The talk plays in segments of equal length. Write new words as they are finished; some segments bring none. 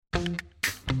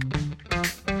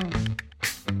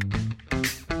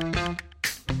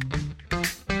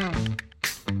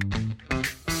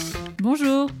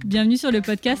Bienvenue sur le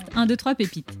podcast 1, 2, 3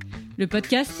 Pépites, le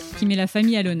podcast qui met la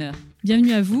famille à l'honneur.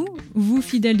 Bienvenue à vous, vous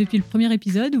fidèles depuis le premier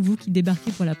épisode ou vous qui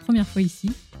débarquez pour la première fois ici.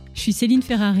 Je suis Céline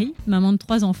Ferrari, maman de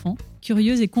 3 enfants,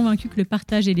 curieuse et convaincue que le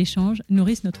partage et l'échange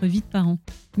nourrissent notre vie de parents.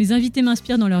 Mes invités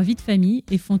m'inspirent dans leur vie de famille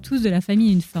et font tous de la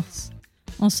famille une force.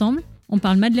 Ensemble, on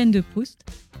parle Madeleine de Proust,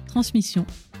 transmission,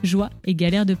 joie et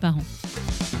galère de parents.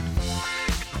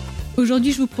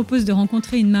 Aujourd'hui, je vous propose de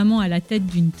rencontrer une maman à la tête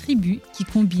d'une tribu qui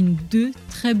combine 2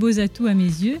 très beaux atouts à mes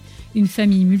yeux, une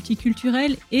famille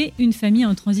multiculturelle et une famille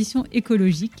en transition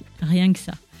écologique, rien que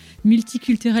ça.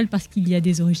 Multiculturelle parce qu'il y a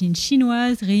des origines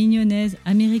chinoises, réunionnaises,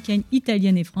 américaines,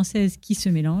 italiennes et françaises qui se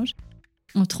mélangent.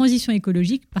 En transition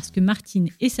écologique parce que Martine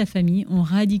et sa famille ont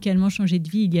radicalement changé de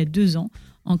vie il y a 2 ans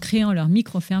en créant leur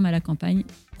micro-ferme à la campagne.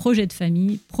 Projet de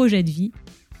famille, projet de vie.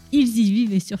 Ils y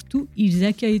vivent et surtout, ils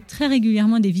accueillent très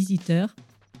régulièrement des visiteurs.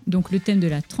 Donc le thème de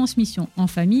la transmission en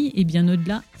famille et bien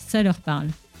au-delà, ça leur parle.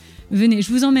 Venez,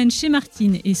 je vous emmène chez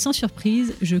Martine et sans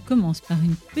surprise, je commence par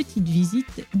une petite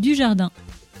visite du jardin.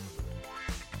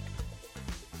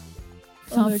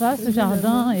 Sympa ce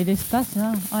jardin et l'espace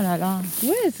là, oh là là.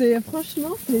 Ouais, franchement,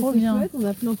 c'est trop bien. chouette. On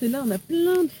a planté là, on a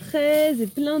plein de fraises et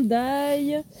plein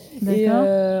d'ail. D'accord.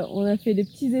 Et on a fait des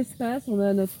petits espaces. On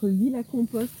a notre ville à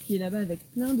compost qui est là-bas avec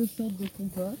plein de sortes de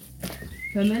compost.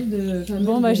 Pas mal de.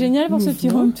 Bon, bah génial pour ce petit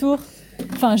room tour.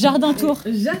 Enfin, jardin tour.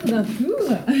 Jardin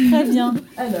tour. Très bien.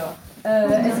 Alors,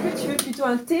 est-ce que tu veux plutôt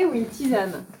un thé ou une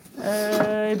tisane?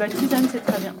 Tisane, c'est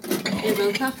très bien. Eh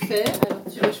ben parfait. Alors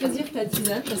tu vas choisir ta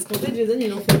tisane parce qu'en fait Jason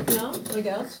il en fait plein.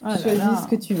 Regarde, tu choisis ce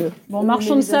que tu veux. Bon,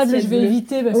 marchand de sable, je vais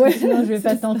éviter parce que sinon je vais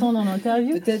pas t'entendre en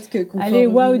interview. Peut-être que. Allez,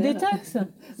 Wow Detox.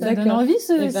 Ça donne envie,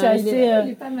 c'est assez. Il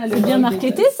est pas mal. C'est bien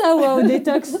marketé ça, Wow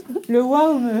Detox. Le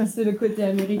Wow me. C'est le côté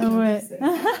américain. Ouais.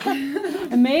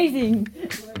 Amazing.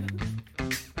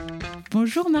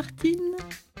 Bonjour Martine.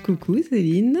 Coucou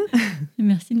Céline.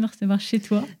 Merci de me recevoir chez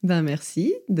toi.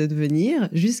 Merci de venir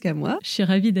jusqu'à moi. Je suis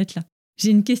ravie d'être là.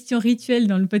 J'ai une question rituelle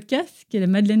dans le podcast, qui est la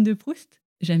Madeleine de Proust.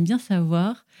 J'aime bien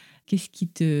savoir qu'est-ce qui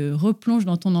te replonge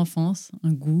dans ton enfance,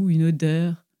 un goût, une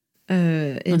odeur,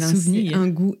 un souvenir. C'est un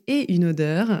goût et une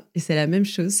odeur, et c'est la même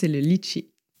chose, c'est le litchi.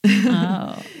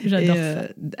 Ah, j'adore ça.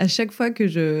 À chaque fois que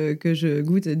je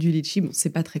goûte du litchi, bon,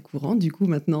 c'est pas très courant du coup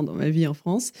maintenant dans ma vie en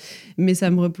France, mais ça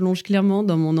me replonge clairement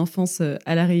dans mon enfance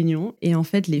à La Réunion. Et en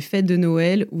fait, les fêtes de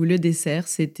Noël où le dessert,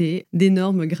 c'était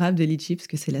d'énormes grappes de litchi parce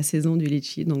que c'est la saison du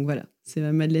litchi. Donc voilà, c'est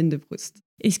ma Madeleine de Proust.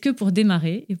 Est-ce que pour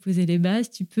démarrer et poser les bases,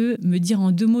 tu peux me dire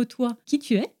en 2 mots, toi, qui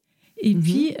tu es? Et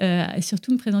puis,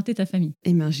 surtout, me présenter ta famille.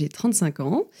 Eh ben, j'ai 35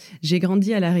 ans. J'ai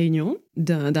grandi à La Réunion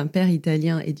d'un père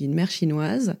italien et d'une mère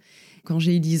chinoise. Quand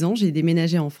j'ai eu 10 ans, j'ai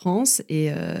déménagé en France. Et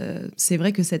c'est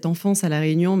vrai que cette enfance à La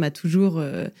Réunion m'a toujours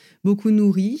beaucoup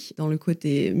nourrie dans le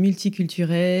côté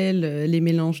multiculturel, les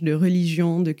mélanges de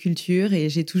religion, de culture. Et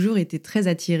j'ai toujours été très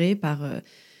attirée par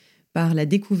la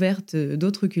découverte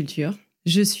d'autres cultures.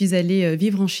 Je suis allée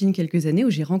vivre en Chine quelques années où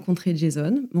j'ai rencontré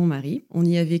Jason, mon mari. On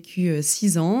y a vécu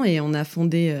 6 ans et on a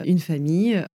fondé une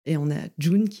famille. Et on a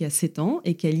June qui a 7 ans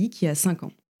et Kali qui a 5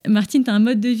 ans. Martine, tu as un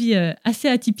mode de vie assez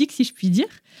atypique, si je puis dire.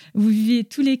 Vous vivez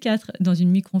tous les 4 dans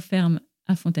une micro-ferme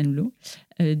à Fontainebleau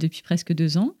depuis presque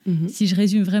 2 ans. Si je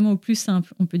résume vraiment au plus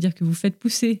simple, on peut dire que vous faites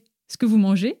pousser ce que vous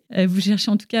mangez. Vous cherchez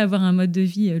en tout cas à avoir un mode de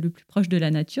vie le plus proche de la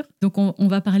nature. Donc, on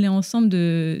va parler ensemble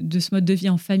de ce mode de vie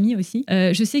en famille aussi.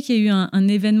 Je sais qu'il y a eu un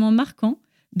événement marquant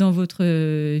dans votre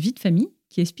vie de famille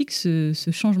qui explique ce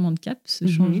changement de cap, ce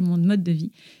changement de mode de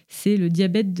vie. C'est le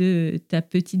diabète de ta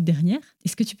petite dernière.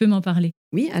 Est-ce que tu peux m'en parler?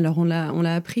 Oui, alors on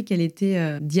l'a appris qu'elle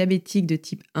était diabétique de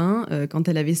type 1 quand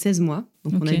elle avait 16 mois.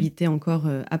 Donc, on habitait encore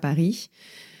à Paris.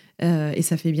 Et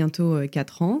ça fait bientôt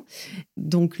 4 ans.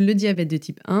 Donc, le diabète de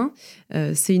type 1,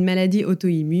 c'est une maladie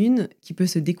auto-immune qui peut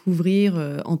se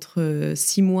découvrir entre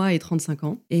 6 mois et 35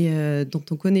 ans et dont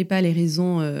on ne connaît pas les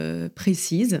raisons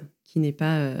précises, qui n'est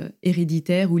pas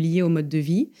héréditaire ou liée au mode de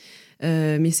vie,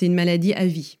 mais c'est une maladie à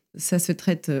vie. Ça se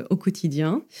traite au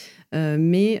quotidien,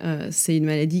 mais c'est une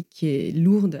maladie qui est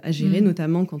lourde à gérer,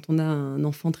 notamment quand on a un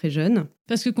enfant très jeune.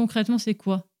 Parce que concrètement, c'est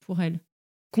quoi pour elle?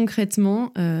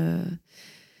 Concrètement,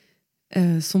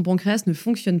 son pancréas ne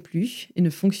fonctionne plus et ne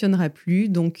fonctionnera plus.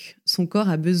 Donc, son corps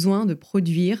a besoin de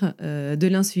produire de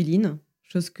l'insuline,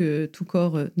 chose que tout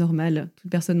corps normal,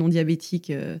 toute personne non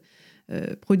diabétique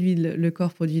le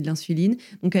corps produit de l'insuline.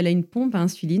 Donc, elle a une pompe à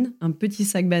insuline, un petit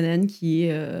sac banane qui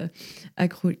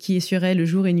est sur elle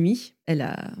jour et nuit. Elle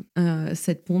a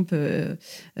cette pompe est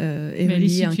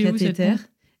reliée à un cathéter.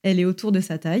 Elle est autour de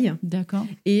sa taille. D'accord.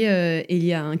 Et il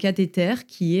y a un cathéter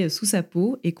qui est sous sa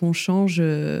peau et qu'on change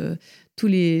tous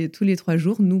les 3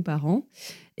 jours, nous, parents.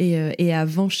 Et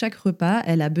avant chaque repas,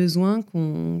 elle a besoin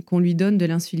qu'on lui donne de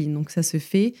l'insuline. Donc ça se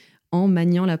fait en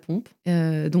maniant la pompe.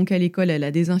 Donc à l'école, elle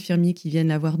a des infirmiers qui viennent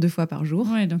la voir 2 fois par jour.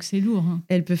 Ouais, donc c'est lourd. Hein.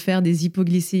 Elle peut faire des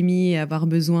hypoglycémies et avoir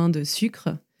besoin de sucre.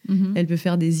 Elle peut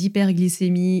faire des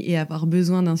hyperglycémies et avoir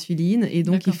besoin d'insuline. Et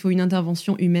donc, il faut une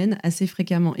intervention humaine assez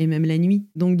fréquemment, et même la nuit.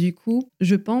 Donc, du coup,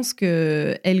 je pense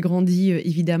qu'elle grandit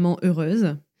évidemment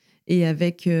heureuse et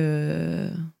avec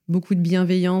beaucoup de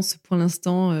bienveillance pour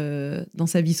l'instant dans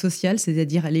sa vie sociale,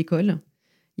 c'est-à-dire à l'école.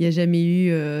 Il n'y a jamais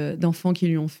eu d'enfants qui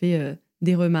lui ont fait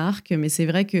des remarques. Mais c'est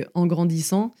vrai qu'en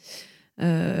grandissant,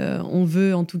 on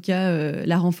veut en tout cas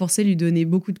la renforcer, lui donner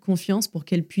beaucoup de confiance pour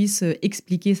qu'elle puisse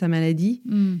expliquer sa maladie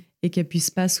et qu'elle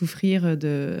puisse pas souffrir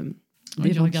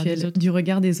du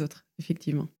regard des autres,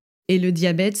 effectivement. Et le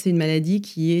diabète, c'est une maladie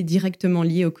qui est directement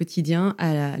liée au quotidien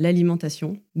à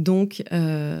l'alimentation. Donc,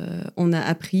 on a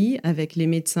appris avec les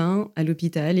médecins à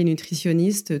l'hôpital, les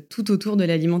nutritionnistes, tout autour de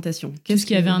l'alimentation. Qu'est-ce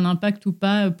qui avait un impact ou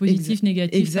pas, positif,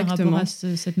 négatif, par rapport à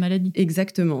cette maladie.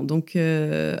 Exactement. Donc,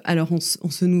 alors, on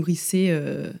se nourrissait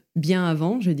bien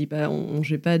avant. Je dis pas, on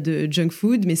mangeait pas de junk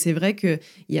food, mais c'est vrai qu'il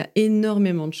y a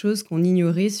énormément de choses qu'on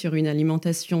ignorait sur une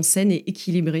alimentation saine et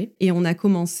équilibrée. Et on a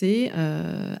commencé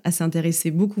à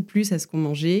s'intéresser beaucoup plus à ce qu'on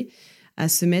mangeait, à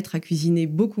se mettre à cuisiner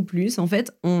beaucoup plus. En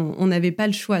fait, on n'avait pas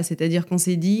le choix. C'est-à-dire qu'on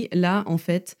s'est dit, là, en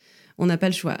fait, on n'a pas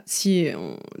le choix.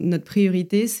 Notre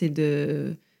priorité, c'est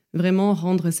de vraiment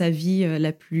rendre sa vie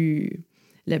la plus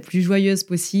joyeuse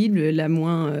possible, la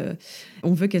moins...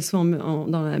 on veut qu'elle soit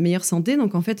dans la meilleure santé.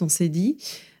 Donc, en fait, on s'est dit,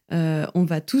 on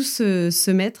va tous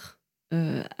se mettre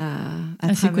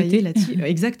à travailler là-dessus.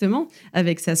 Exactement.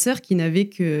 Avec sa sœur qui n'avait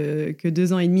que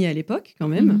 2 ans et demi à l'époque, quand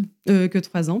même. Que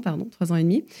 3 ans, pardon, 3 ans et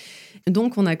demi.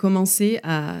 Donc, on a commencé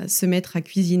à se mettre à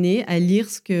cuisiner, à lire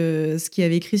ce qu'il y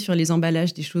avait écrit sur les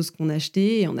emballages des choses qu'on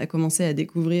achetait. Et on a commencé à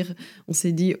découvrir. On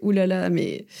s'est dit, oulala,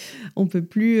 mais on peut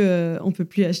plus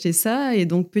acheter ça. Et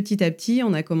donc, petit à petit,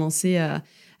 on a commencé à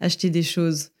acheter des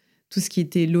choses, tout ce qui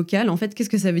était local. En fait, qu'est-ce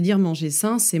que ça veut dire manger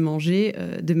sain ? C'est manger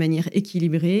de manière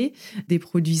équilibrée, des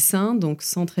produits sains, donc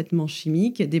sans traitement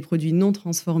chimique, des produits non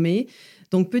transformés.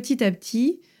 Donc, petit à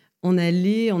petit, on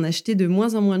achetait de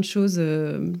moins en moins de choses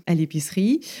à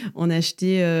l'épicerie. On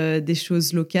achetait des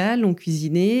choses locales, on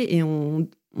cuisinait et on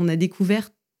a découvert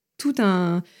tout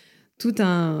un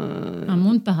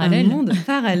monde parallèle. Un monde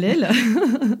parallèle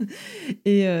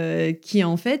et qui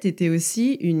en fait était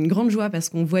aussi une grande joie parce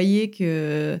qu'on voyait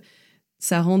que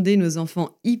ça rendait nos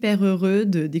enfants hyper heureux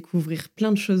de découvrir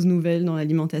plein de choses nouvelles dans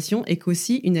l'alimentation et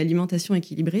qu'aussi une alimentation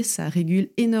équilibrée, ça régule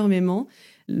énormément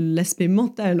l'aspect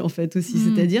mental en fait aussi.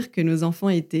 C'est-à-dire que nos enfants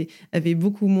avaient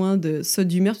beaucoup moins de sautes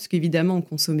d'humeur parce qu'évidemment on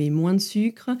consommait moins de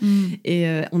sucre et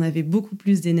on avait beaucoup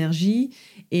plus d'énergie.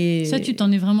 Et ça, tu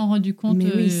t'en es vraiment rendu compte?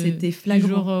 Mais oui, c'était flagrant.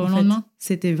 Du jour au lendemain.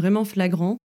 C'était vraiment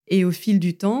flagrant. Et au fil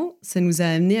du temps, ça nous a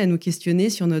amené à nous questionner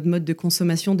sur notre mode de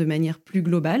consommation de manière plus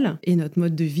globale et notre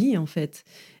mode de vie, en fait.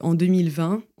 En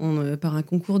 2020, par un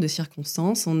concours de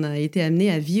circonstances, on a été amené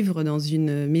à vivre dans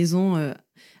une maison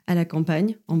à la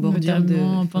campagne, en bordure de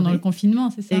forêt. Pendant le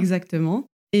confinement, c'est ça? Exactement.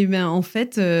 Et bien, en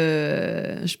fait,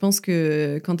 je pense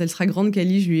que quand elle sera grande,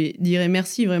 Kali, je lui dirai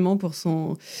merci vraiment pour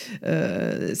son...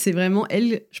 c'est vraiment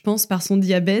elle, je pense, par son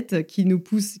diabète qui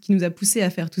nous a poussé à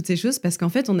faire toutes ces choses parce qu'en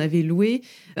fait, on avait loué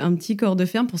un petit corps de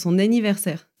ferme pour son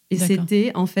anniversaire. Et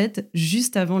c'était, en fait,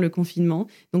 juste avant le confinement.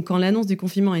 Donc, quand l'annonce du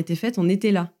confinement a été faite, on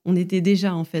était là. On était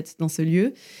déjà, en fait, dans ce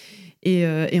lieu. Et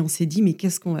on s'est dit, mais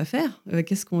qu'est-ce qu'on va faire ?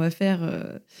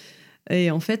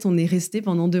 Et en fait, on est resté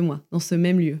pendant 2 mois dans ce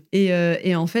même lieu.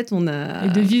 Et en fait, on a... Et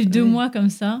de vivre 2 mois comme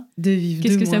ça,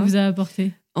 qu'est-ce que ça vous a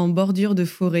apporté ? En bordure de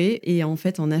forêt et en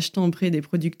fait, en achetant auprès des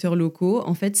producteurs locaux,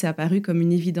 en fait, c'est apparu comme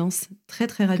une évidence très,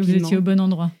 très rapidement. Que vous étiez au bon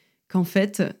endroit. Qu'en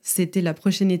fait, c'était la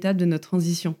prochaine étape de notre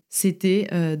transition. C'était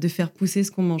de faire pousser ce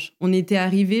qu'on mange. On était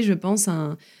arrivé, je pense,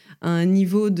 à un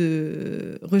niveau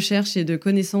de recherche et de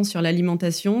connaissance sur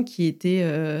l'alimentation qui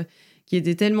était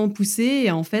tellement poussé.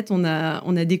 Et en fait, on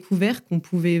a découvert qu'on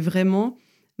pouvait vraiment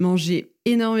manger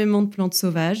énormément de plantes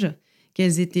sauvages,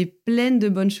 qu'elles étaient pleines de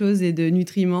bonnes choses et de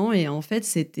nutriments. Et en fait,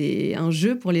 c'était un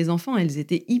jeu pour les enfants. Elles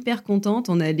étaient hyper contentes.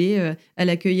 On allait à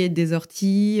la cueillette des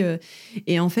orties.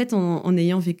 Et en fait, en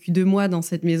ayant vécu 2 mois dans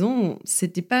cette maison,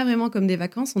 c'était pas vraiment comme des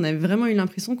vacances. On avait vraiment eu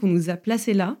l'impression qu'on nous a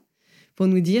placés là pour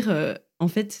nous dire, en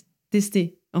fait,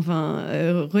 testez.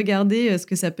 Enfin, regardez ce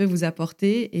que ça peut vous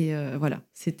apporter. Et voilà,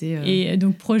 c'était... Et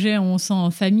donc, projet, on sent en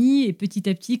famille. Et petit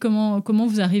à petit, comment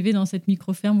vous arrivez dans cette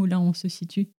micro-ferme où là, on se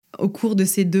situe ? Au cours de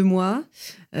ces 2 mois,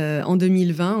 en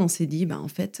 2020, on s'est dit, en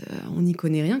fait, on n'y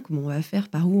connaît rien. Comment on va faire ?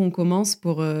 Par où on commence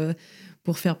pour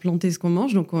faire planter ce qu'on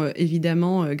mange ? Donc,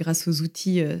 évidemment, grâce aux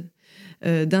outils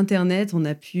d'Internet, on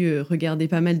a pu regarder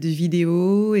pas mal de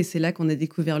vidéos et c'est là qu'on a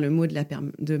découvert le mot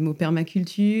de mot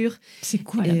permaculture. C'est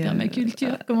quoi la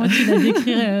permaculture? Comment tu la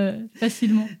décrirais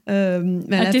facilement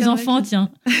à tes enfants,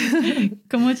 tiens.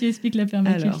 Comment tu expliques la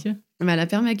permaculture? Alors, la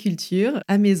permaculture,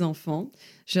 à mes enfants,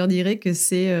 je leur dirais que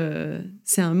c'est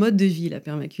un mode de vie, la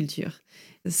permaculture.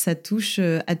 Ça touche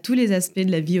à tous les aspects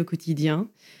de la vie au quotidien.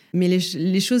 Mais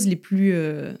les choses les plus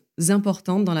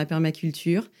importantes dans la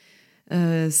permaculture,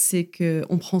 c'est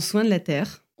qu'on prend soin de la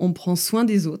terre, on prend soin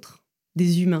des autres,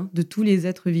 des humains, de tous les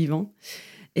êtres vivants,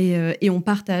 et on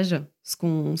partage ce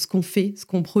qu'on fait, ce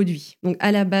qu'on produit. Donc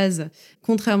à la base,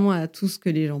 contrairement à tout ce que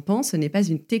les gens pensent, ce n'est pas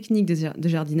une technique de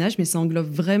jardinage, mais ça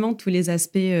englobe vraiment tous les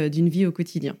aspects d'une vie au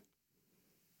quotidien.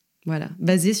 Voilà,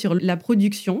 basé sur la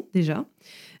production déjà,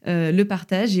 le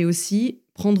partage et aussi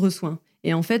prendre soin.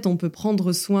 Et en fait, on peut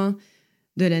prendre soin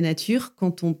de la nature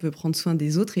quand on peut prendre soin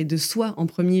des autres et de soi en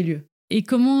premier lieu. Et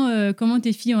comment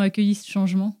tes filles ont accueilli ce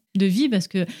changement de vie? Parce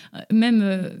que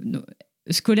même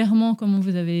scolairement, comment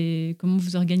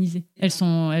vous organisez? Elles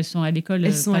sont à l'école?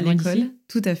 Elles sont à l'école,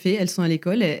 tout à fait. Elles sont à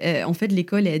l'école. En fait,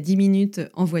 l'école est à 10 minutes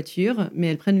en voiture, mais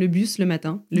elles prennent le bus le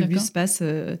matin. Le bus passe.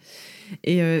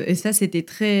 Et ça,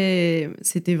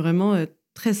 c'était vraiment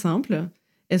très simple.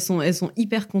 Elles sont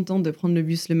hyper contentes de prendre le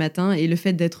bus le matin. Et le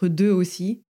fait d'être deux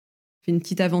aussi, fait une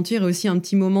petite aventure et aussi un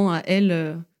petit moment à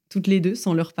elles, toutes les deux,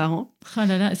 sans leurs parents. Oh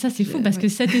là là, ça c'est fou parce que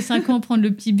 7 et 5 ans, prendre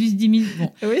le petit bus 10 minutes, bon.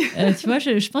 Oui. Tu vois,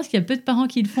 je pense qu'il y a peu de parents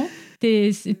qui le font.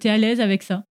 T'es à l'aise avec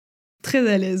ça? Très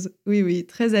à l'aise, oui,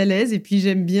 très à l'aise. Et puis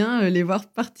j'aime bien les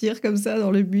voir partir comme ça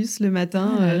dans le bus le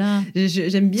matin. Oh là là.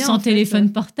 J'aime bien. Sans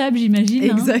téléphone portable, j'imagine.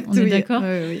 Exact, on est d'accord?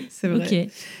 Oui, c'est vrai. Okay.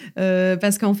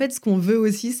 Parce qu'en fait, ce qu'on veut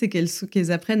aussi, c'est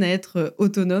qu'elles apprennent à être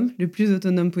autonomes, le plus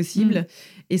autonomes possible.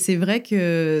 Et c'est vrai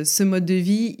que ce mode de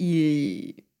vie,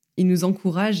 il nous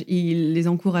encourage et il les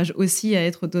encourage aussi à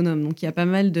être autonomes. Donc il y a pas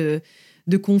mal de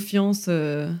confiance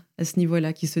à ce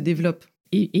niveau-là qui se développe.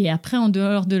 Et après, en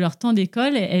dehors de leur temps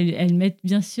d'école, elles mettent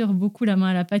bien sûr beaucoup la main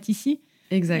à la pâte ici.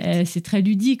 Exact. C'est très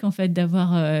ludique, en fait,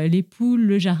 d'avoir les poules,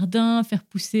 le jardin, faire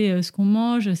pousser ce qu'on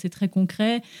mange. C'est très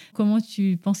concret. Comment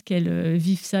tu penses qu'elles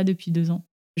vivent ça depuis 2 ans?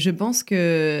 Je pense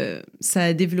que ça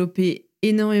a développé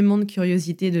énormément de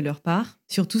curiosité de leur part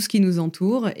sur tout ce qui nous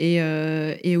entoure.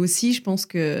 Et aussi, je pense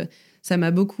que ça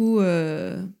m'a beaucoup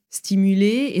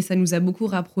stimulée et ça nous a beaucoup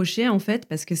rapprochés, en fait,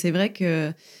 parce que c'est vrai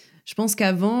que je pense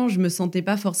qu'avant, je me sentais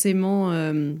pas forcément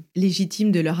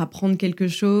légitime de leur apprendre quelque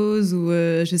chose ou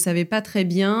je savais pas très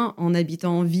bien, en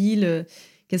habitant en ville,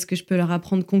 qu'est-ce que je peux leur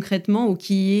apprendre concrètement ou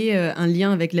qui est un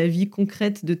lien avec la vie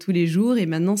concrète de tous les jours. Et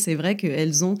maintenant, c'est vrai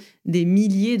qu'elles ont des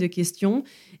milliers de questions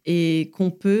et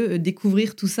qu'on peut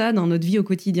découvrir tout ça dans notre vie au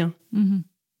quotidien.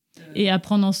 Et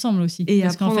apprendre ensemble aussi. Et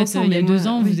parce qu'en fait, il y a 2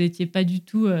 ans, vous n'étiez pas du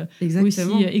tout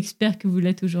aussi expert que vous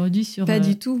l'êtes aujourd'hui. Pas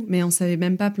du tout, mais on ne savait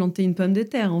même pas planter une pomme de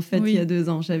terre, en fait, il y a 2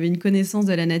 ans. J'avais une connaissance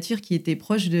de la nature qui était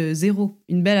proche de zéro.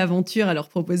 Une belle aventure à leur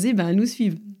proposer, elles nous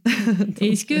suivent. Donc,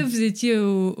 et est-ce que vous étiez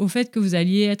au fait que vous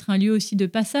alliez être un lieu aussi de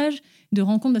passage, de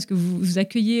rencontre, parce que vous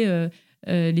accueillez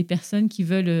les personnes qui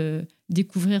veulent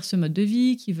découvrir ce mode de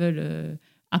vie, qui veulent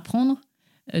apprendre?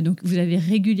 Donc, vous avez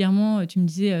régulièrement, tu me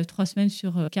disais, 3 semaines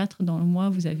sur 4 dans le mois,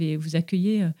 vous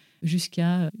accueillez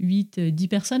jusqu'à 8, 10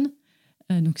 personnes.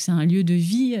 Donc, c'est un lieu de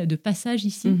vie, de passage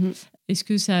ici. Est-ce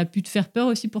que ça a pu te faire peur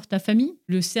aussi pour ta famille?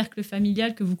 Le cercle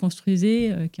familial que vous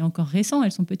construisez, qui est encore récent,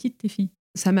 elles sont petites, tes filles?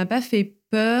 Ça m'a pas fait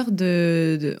peur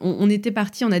on était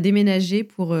partis, on a déménagé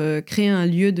pour créer un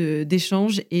lieu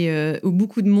d'échange et où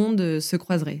beaucoup de monde se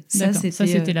croiserait. Ça,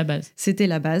 c'était la base. C'était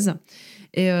la base.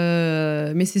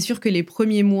 Mais c'est sûr que les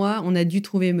premiers mois, on a dû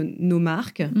trouver nos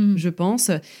marques, je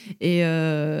pense, et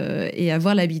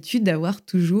avoir l'habitude d'avoir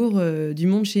toujours du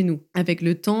monde chez nous. Avec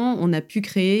le temps, on a pu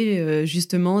créer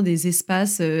justement des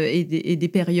espaces et des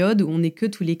périodes où on n'est que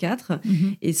tous les 4.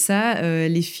 Et ça,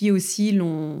 les filles aussi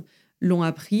l'ont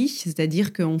appris,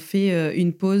 c'est-à-dire qu'on fait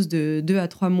une pause de 2 à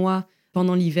 3 mois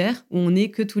pendant l'hiver où on n'est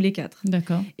que tous les 4.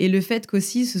 D'accord. Et le fait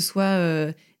qu'aussi ce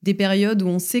soit des périodes où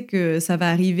on sait que ça va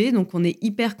arriver, donc on est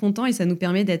hyper content et ça nous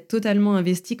permet d'être totalement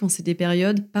investis quand c'est des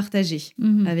périodes partagées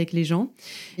avec les gens.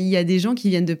 Il y a des gens qui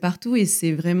viennent de partout et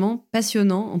c'est vraiment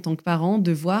passionnant en tant que parent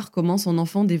de voir comment son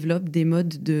enfant développe des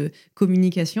modes de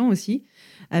communication aussi,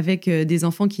 avec des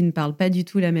enfants qui ne parlent pas du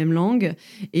tout la même langue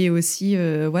et aussi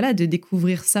de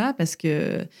découvrir ça parce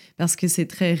que c'est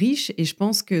très riche et je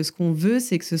pense que ce qu'on veut,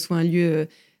 c'est que ce soit un lieu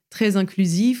très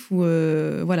inclusif où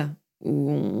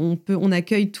on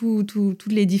accueille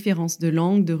toutes les différences de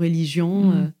langue, de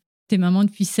religion. T'es maman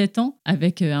depuis 7 ans,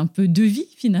 avec un peu de vie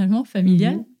finalement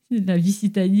familiale. la vie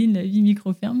citadine, la vie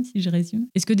micro-ferme, si je résume.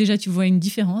 Est-ce que déjà tu vois une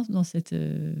différence dans cette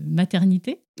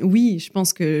maternité ? Oui, je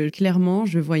pense que clairement,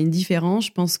 je vois une différence.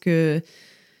 Je pense que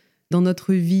dans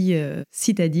notre vie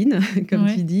citadine, comme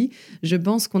tu dis, je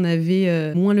pense qu'on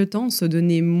avait moins le temps, on se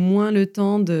donnait moins le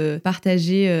temps de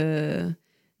partager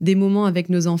des moments avec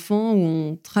nos enfants où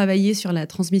on travaillait sur la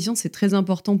transmission. C'est très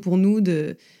important pour nous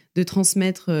de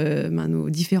transmettre nos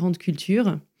différentes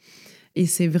cultures. Et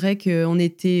c'est vrai qu'on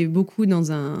était beaucoup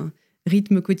dans un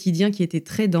rythme quotidien qui était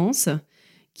très dense,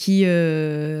 qui,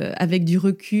 avec du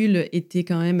recul, était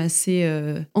quand même assez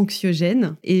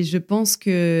anxiogène. Et je pense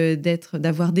que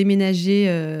d'avoir déménagé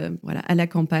à la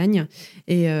campagne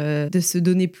et de se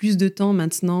donner plus de temps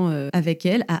maintenant avec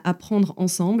elle, à apprendre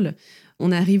ensemble,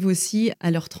 on arrive aussi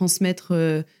à leur transmettre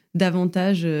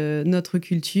davantage notre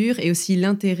culture et aussi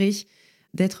l'intérêt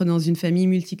d'être dans une famille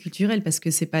multiculturelle, parce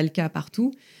que c'est pas le cas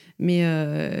partout.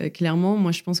 Mais clairement,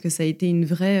 moi, je pense que ça a été une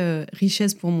vraie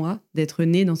richesse pour moi d'être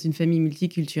née dans une famille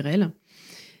multiculturelle.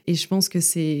 Et je pense que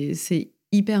c'est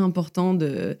hyper important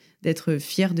d'être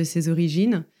fier de ses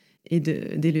origines et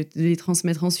de les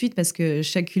transmettre ensuite, parce que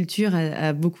chaque culture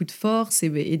a beaucoup de force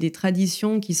et des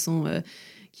traditions qui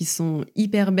sont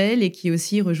hyper belles et qui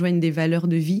aussi rejoignent des valeurs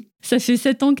de vie. Ça fait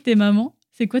 7 ans que t'es maman.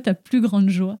 C'est quoi ta plus grande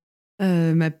joie ?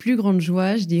 Ma plus grande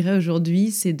joie, je dirais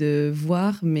aujourd'hui, c'est de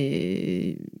voir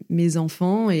mes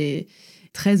enfants et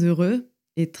très heureux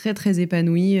et très, très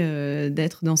épanouis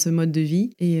d'être dans ce mode de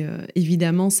vie. Et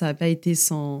évidemment, ça n'a pas été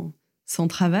sans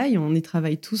travail. On y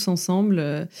travaille tous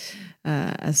ensemble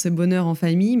à ce bonheur en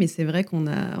famille. Mais c'est vrai qu'on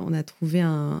a trouvé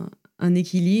un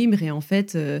équilibre. Et en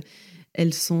fait,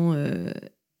 elles sont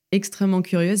extrêmement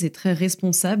curieuses et très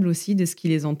responsables aussi de ce qui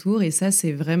les entoure. Et ça,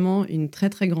 c'est vraiment une très,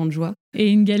 très grande joie. Et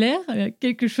une galère,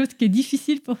 quelque chose qui est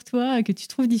difficile pour toi, que tu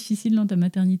trouves difficile dans ta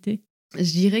maternité ?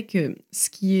 Je dirais que ce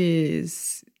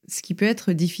qui peut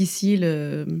être difficile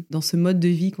dans ce mode de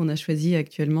vie qu'on a choisi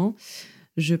actuellement,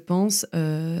 je pense,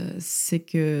 c'est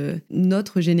que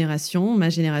notre génération, ma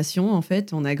génération, en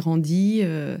fait, on a grandi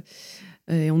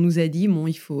et on nous a dit, bon,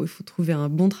 il faut trouver un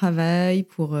bon travail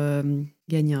pour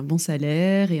gagner un bon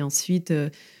salaire et ensuite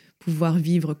pouvoir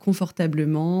vivre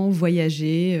confortablement,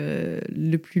 voyager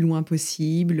le plus loin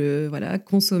possible,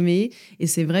 consommer. Et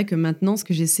c'est vrai que maintenant, ce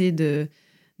que j'essaie de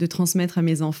transmettre à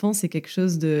mes enfants, c'est quelque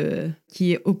chose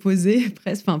qui est opposé,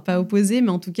 presque, enfin pas opposé, mais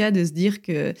en tout cas de se dire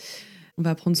que on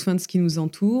va prendre soin de ce qui nous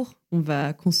entoure, on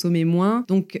va consommer moins.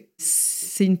 Donc,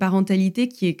 c'est une parentalité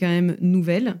qui est quand même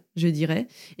nouvelle, je dirais,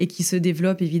 et qui se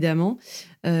développe évidemment,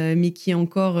 mais qui est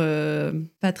encore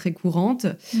pas très courante.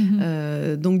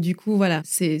 Donc, du coup, voilà,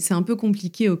 c'est un peu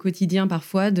compliqué au quotidien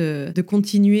parfois de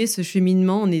continuer ce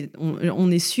cheminement.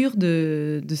 On est sûr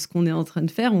de ce qu'on est en train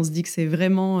de faire. On se dit que c'est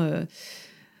vraiment...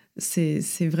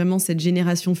 c'est vraiment cette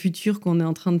génération future qu'on est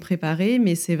en train de préparer,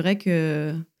 mais c'est vrai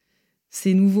que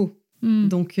c'est nouveau.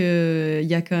 Donc, il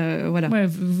y a voilà. Ouais,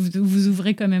 vous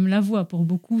ouvrez quand même la voie. Pour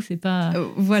beaucoup, c'est pas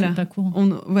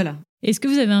courant. Voilà. Est-ce que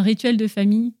vous avez un rituel de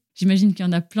famille ? J'imagine qu'il y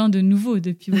en a plein de nouveaux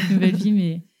depuis votre nouvelle vie,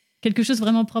 mais quelque chose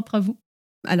vraiment propre à vous ?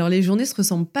 Alors, les journées se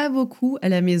ressemblent pas beaucoup à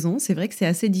la maison. C'est vrai que c'est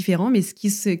assez différent, mais ce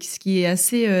qui est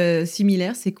assez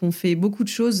similaire, c'est qu'on fait beaucoup de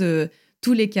choses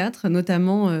tous les 4,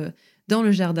 notamment dans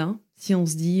le jardin. Si on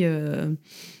se dit,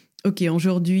 OK,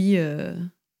 aujourd'hui,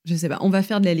 je sais pas, on va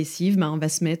faire de la lessive, on va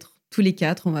se mettre tous les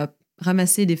 4, on va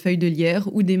ramasser des feuilles de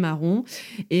lierre ou des marrons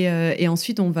et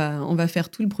ensuite on va faire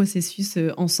tout le processus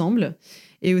ensemble.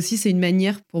 Et aussi, c'est une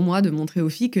manière pour moi de montrer aux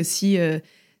filles que si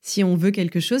on veut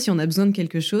quelque chose, si on a besoin de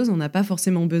quelque chose, on n'a pas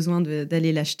forcément besoin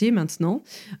d'aller l'acheter maintenant.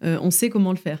 On sait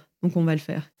comment le faire, donc on va le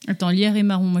faire. Attends, lierre et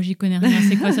marron, moi j'y connais rien.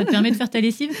 C'est quoi ? Ça te permet de faire ta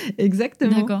lessive ?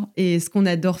 Exactement. D'accord. Et ce qu'on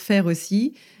adore faire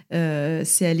aussi,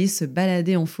 c'est aller se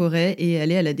balader en forêt et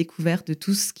aller à la découverte de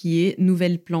tout ce qui est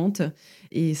nouvelles plantes.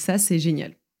 Et ça, c'est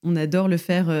génial. On adore le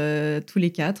faire tous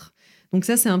les 4. Donc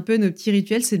ça, c'est un peu nos petits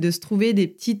rituels, c'est de se trouver des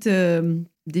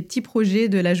petits projets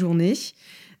de la journée.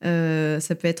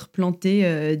 Ça peut être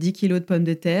planter 10 kilos de pommes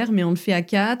de terre, mais on le fait à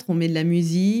 4, on met de la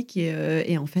musique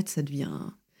et en fait, ça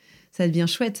devient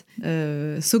chouette.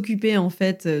 S'occuper en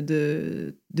fait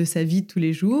de sa vie de tous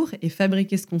les jours et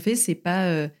fabriquer ce qu'on fait, c'est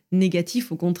pas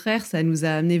négatif. Au contraire, ça nous a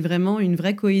amené vraiment une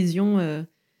vraie cohésion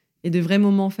et de vrais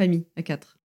moments en famille à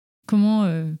 4. Comment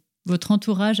votre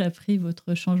entourage a pris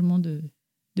votre changement de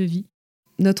vie ?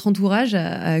 Notre entourage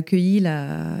a accueilli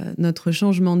notre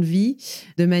changement de vie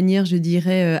de manière, je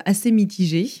dirais, assez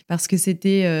mitigée, parce que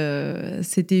c'était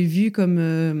vu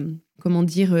comme,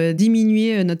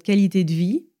 diminuer notre qualité de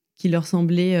vie, qui leur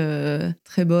semblait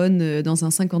très bonne dans un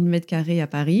 50 mètres carrés à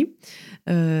Paris.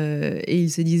 Et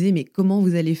ils se disaient, mais comment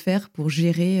vous allez faire pour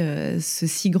gérer ce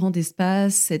si grand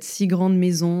espace, cette si grande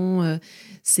maison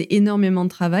c'est énormément de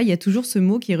travail. Il y a toujours ce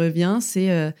mot qui revient,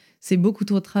 c'est beaucoup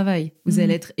trop de travail. Vous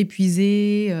allez être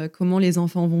épuisés, comment les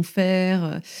enfants vont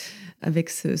faire avec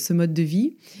ce mode de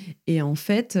vie. Et en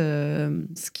fait,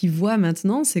 ce qu'ils voient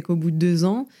maintenant, c'est qu'au bout de 2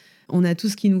 ans, on a tout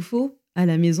ce qu'il nous faut à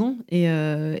la maison.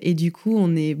 Et du coup,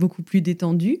 on est beaucoup plus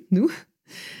détendus, nous.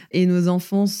 Et nos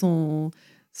enfants sont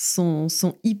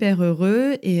hyper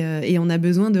heureux et on a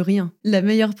besoin de rien. La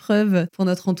meilleure preuve pour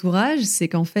notre entourage, c'est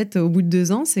qu'en fait, au bout de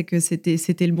 2 ans, c'est que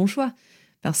c'était le bon choix.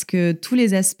 Parce que tous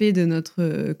les aspects de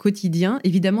notre quotidien,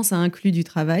 évidemment, ça inclut du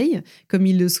travail. Comme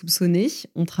ils le soupçonnaient,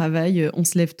 on travaille, on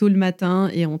se lève tôt le matin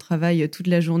et on travaille toute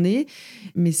la journée.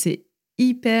 Mais c'est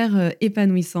hyper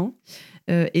épanouissant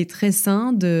et très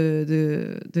sain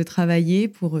de travailler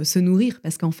pour se nourrir.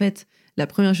 Parce qu'en fait, la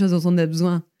première chose dont on a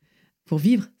besoin pour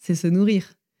vivre, c'est se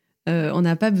nourrir. On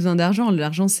n'a pas besoin d'argent.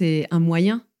 L'argent, c'est un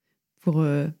moyen pour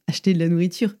acheter de la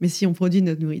nourriture. Mais si on produit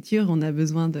notre nourriture, on a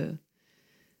besoin de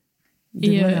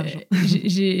l'argent.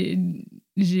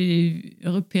 J'ai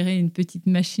repéré une petite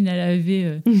machine à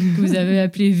laver que vous avez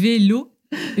appelée Vélo,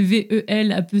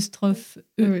 VEL''EAU,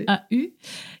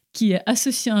 qui est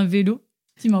associée à un vélo.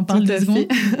 Tu m'en parles 2 secondes.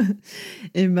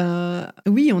 Eh ben,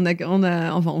 oui, on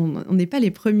n'est pas les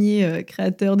premiers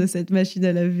créateurs de cette machine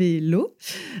à laver l'eau,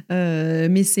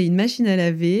 mais c'est une machine à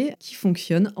laver qui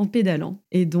fonctionne en pédalant.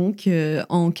 Et donc,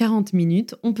 en 40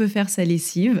 minutes, on peut faire sa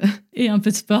lessive. Et un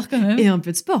peu de sport quand même. Et un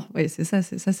peu de sport, oui, c'est ça,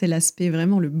 c'est l'aspect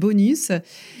vraiment le bonus.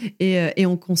 Et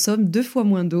on consomme 2 fois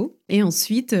moins d'eau. Et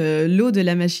ensuite, l'eau de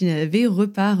la machine à laver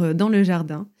repart dans le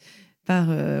jardin.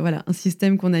 Par un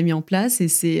système qu'on a mis en place.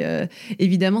 Et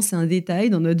évidemment, c'est un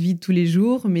détail dans notre vie de tous les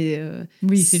jours. Mais,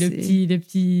 oui, c'est le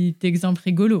petit exemple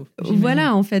rigolo.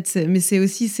 Voilà, en fait. Mais c'est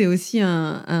aussi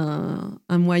un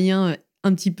moyen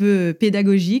un petit peu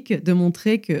pédagogique de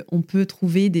montrer qu'on peut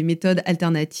trouver des méthodes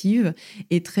alternatives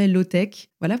et très low-tech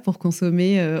pour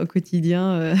consommer au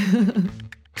quotidien.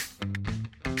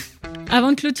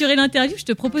 Avant de clôturer l'interview, je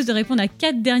te propose de répondre à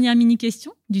 4 dernières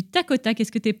mini-questions du tac au tac.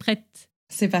 Est-ce que tu es prête ?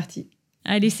 C'est parti.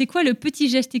 Allez, c'est quoi le petit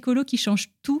geste écolo qui change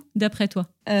tout d'après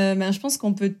toi ? Je pense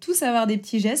qu'on peut tous avoir des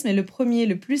petits gestes, mais le premier,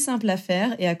 le plus simple à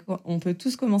faire, et on peut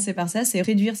tous commencer par ça, c'est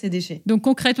réduire ses déchets. Donc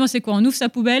concrètement, c'est quoi ? On ouvre sa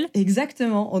poubelle ?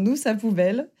 Exactement, on ouvre sa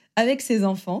poubelle avec ses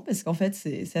enfants, parce qu'en fait,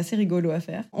 c'est assez rigolo à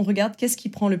faire. On regarde qu'est-ce qui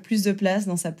prend le plus de place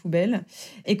dans sa poubelle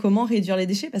et comment réduire les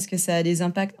déchets, parce que ça a des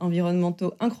impacts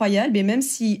environnementaux incroyables. Et même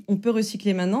si on peut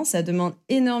recycler maintenant, ça demande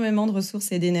énormément de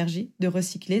ressources et d'énergie de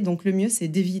recycler. Donc le mieux, c'est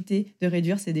d'éviter de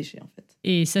réduire ses déchets, en fait.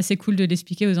 Et ça, c'est cool de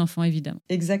l'expliquer aux enfants, évidemment.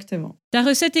 Exactement. Ta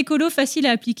recette écolo facile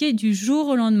à appliquer du jour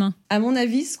au lendemain ? À mon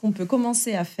avis, ce qu'on peut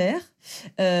commencer à faire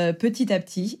petit à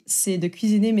petit, c'est de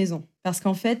cuisiner maison. Parce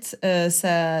qu'en fait,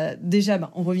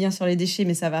 on revient sur les déchets,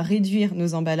 mais ça va réduire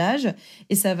nos emballages.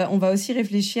 Et on va aussi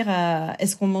réfléchir à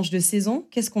est-ce qu'on mange de saison ?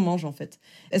 Qu'est-ce qu'on mange en fait ?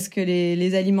 Est-ce que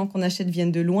les aliments qu'on achète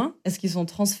viennent de loin ? Est-ce qu'ils sont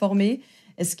transformés ?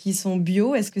 Est-ce qu'ils sont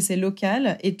bio ? Est-ce que c'est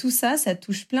local ? Et tout ça, ça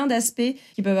touche plein d'aspects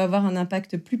qui peuvent avoir un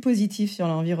impact plus positif sur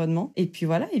l'environnement. Et puis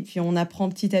voilà, et puis on apprend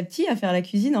petit à petit à faire la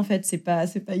cuisine. En fait, c'est pas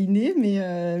inné,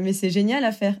 mais c'est génial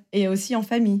à faire. Et aussi en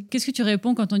famille. Qu'est-ce que tu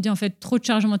réponds quand on dit en fait trop de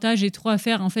charge mentale, j'ai trop à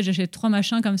faire, en fait j'achète 3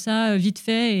 machins comme ça, vite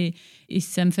fait, et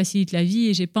ça me facilite la vie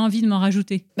et j'ai pas envie de m'en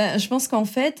rajouter ? Je pense qu'en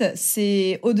fait,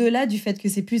 c'est au-delà du fait que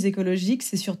c'est plus écologique,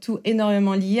 c'est surtout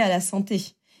énormément lié à la santé.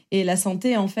 Et la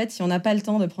santé, en fait, si on n'a pas le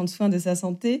temps de prendre soin de sa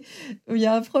santé, il y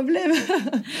a un problème.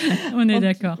 On est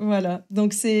d'accord. Voilà.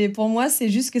 Donc, pour moi, c'est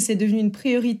juste que c'est devenu une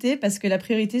priorité parce que la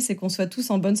priorité, c'est qu'on soit tous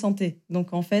en bonne santé.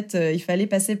 Donc, en fait, il fallait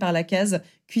passer par la case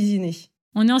cuisiner.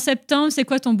 On est en septembre, c'est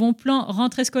quoi ton bon plan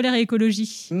rentrée scolaire et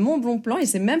écologie ? Mon bon plan, et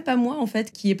c'est même pas moi, en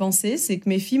fait, qui ai pensé, c'est que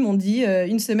mes filles m'ont dit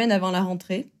 1 semaine avant la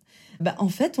rentrée, en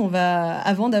fait,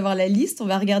 avant d'avoir la liste, on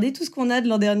va regarder tout ce qu'on a de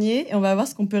l'an dernier et on va voir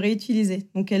ce qu'on peut réutiliser.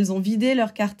 Donc, elles ont vidé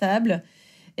leur cartable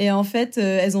et en fait,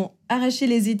 elles ont arraché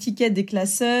les étiquettes des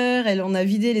classeurs, on a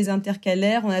vidé les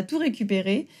intercalaires, on a tout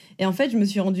récupéré. Et en fait, je me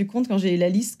suis rendu compte quand j'ai eu la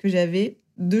liste que j'avais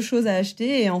 2 choses à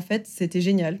acheter et en fait, c'était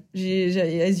génial.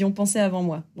 Elles y ont pensé avant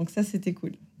moi. Donc ça, c'était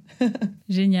cool.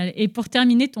 Génial. Et pour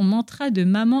terminer, ton mantra de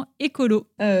maman écolo.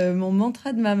 Mon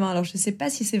mantra de maman, alors je ne sais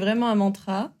pas si c'est vraiment un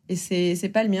mantra, et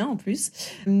c'est pas le mien en plus,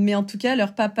 mais en tout cas,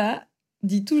 leur papa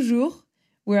dit toujours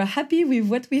 « We're happy with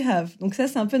what we have ». Donc ça,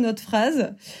 c'est un peu notre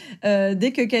phrase.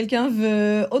 Dès que quelqu'un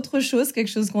veut autre chose,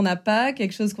 quelque chose qu'on n'a pas,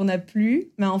 quelque chose qu'on n'a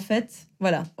plus, mais en fait,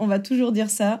 voilà, on va toujours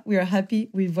dire ça « We're happy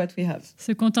with what we have ».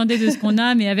 Se contenter de ce qu'on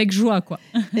a, mais avec joie, quoi.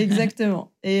 Exactement.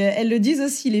 Et elles le disent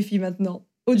aussi, les filles, maintenant.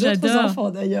 aux autres J'adore.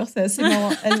 enfants d'ailleurs. C'est assez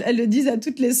marrant. Elles le disent à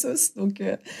toutes les sauces, donc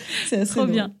c'est assez Trop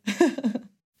drôle. bien.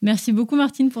 Merci beaucoup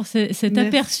Martine pour cet Merci.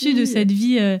 aperçu de cette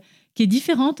vie qui est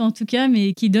différente en tout cas,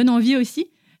 mais qui donne envie aussi.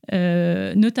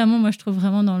 Notamment, moi, je trouve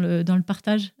vraiment dans le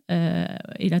partage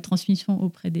et la transmission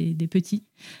auprès des petits.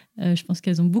 Je pense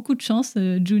qu'elles ont beaucoup de chance,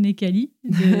 June et Kali,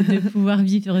 de pouvoir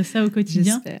vivre ça au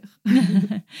quotidien. J'espère.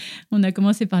 On a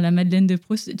commencé par la Madeleine de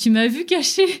Proust. Tu m'as vu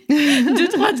cacher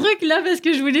 2-3 trucs là parce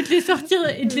que je voulais te les sortir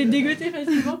et te les dégoter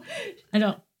facilement.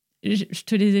 Alors, je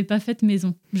te les ai pas faites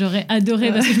maison. J'aurais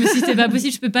adoré parce que je me suis dit, c'est pas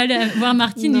possible, je peux pas aller voir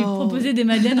Martine et lui proposer des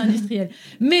madeleines industrielles.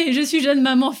 Mais je suis jeune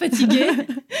maman fatiguée.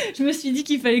 Je me suis dit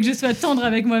qu'il fallait que je sois tendre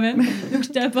avec moi-même. Donc, je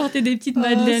t'ai apporté des petites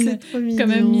madeleines quand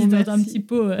même mises dans un petit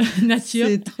pot nature.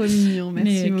 C'est trop mignon, merci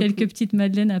Mais beaucoup. quelques petites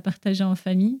madeleines à partager en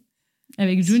famille.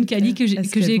 Avec June, Kali, que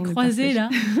j'ai croisées là,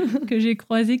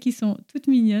 qui sont toutes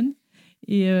mignonnes.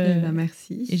 Et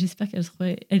merci. Et j'espère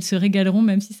qu'elles se régaleront,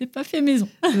 même si c'est pas fait maison.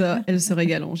 Elles se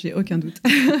régaleront, j'ai aucun doute.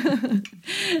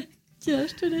 Tiens,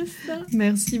 je te laisse ça.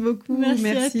 Merci beaucoup. Merci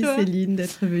à toi. Céline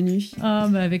d'être venue.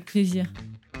 Avec plaisir.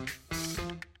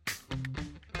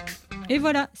 Et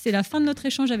voilà, c'est la fin de notre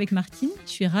échange avec Martine.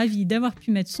 Je suis ravie d'avoir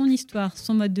pu mettre son histoire,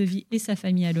 son mode de vie et sa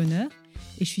famille à l'honneur.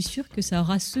 Et je suis sûre que ça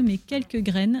aura semé quelques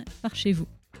graines par chez vous.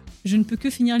 Je ne peux que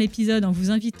finir l'épisode en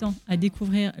vous invitant à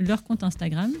découvrir leur compte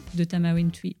Instagram de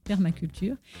Tamawintwi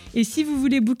Permaculture. Et si vous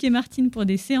voulez booker Martine pour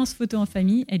des séances photos en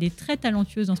famille, elle est très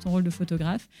talentueuse dans son rôle de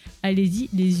photographe. Allez-y,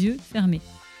 les yeux fermés.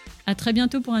 À très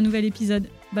bientôt pour un nouvel épisode.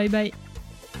 Bye bye.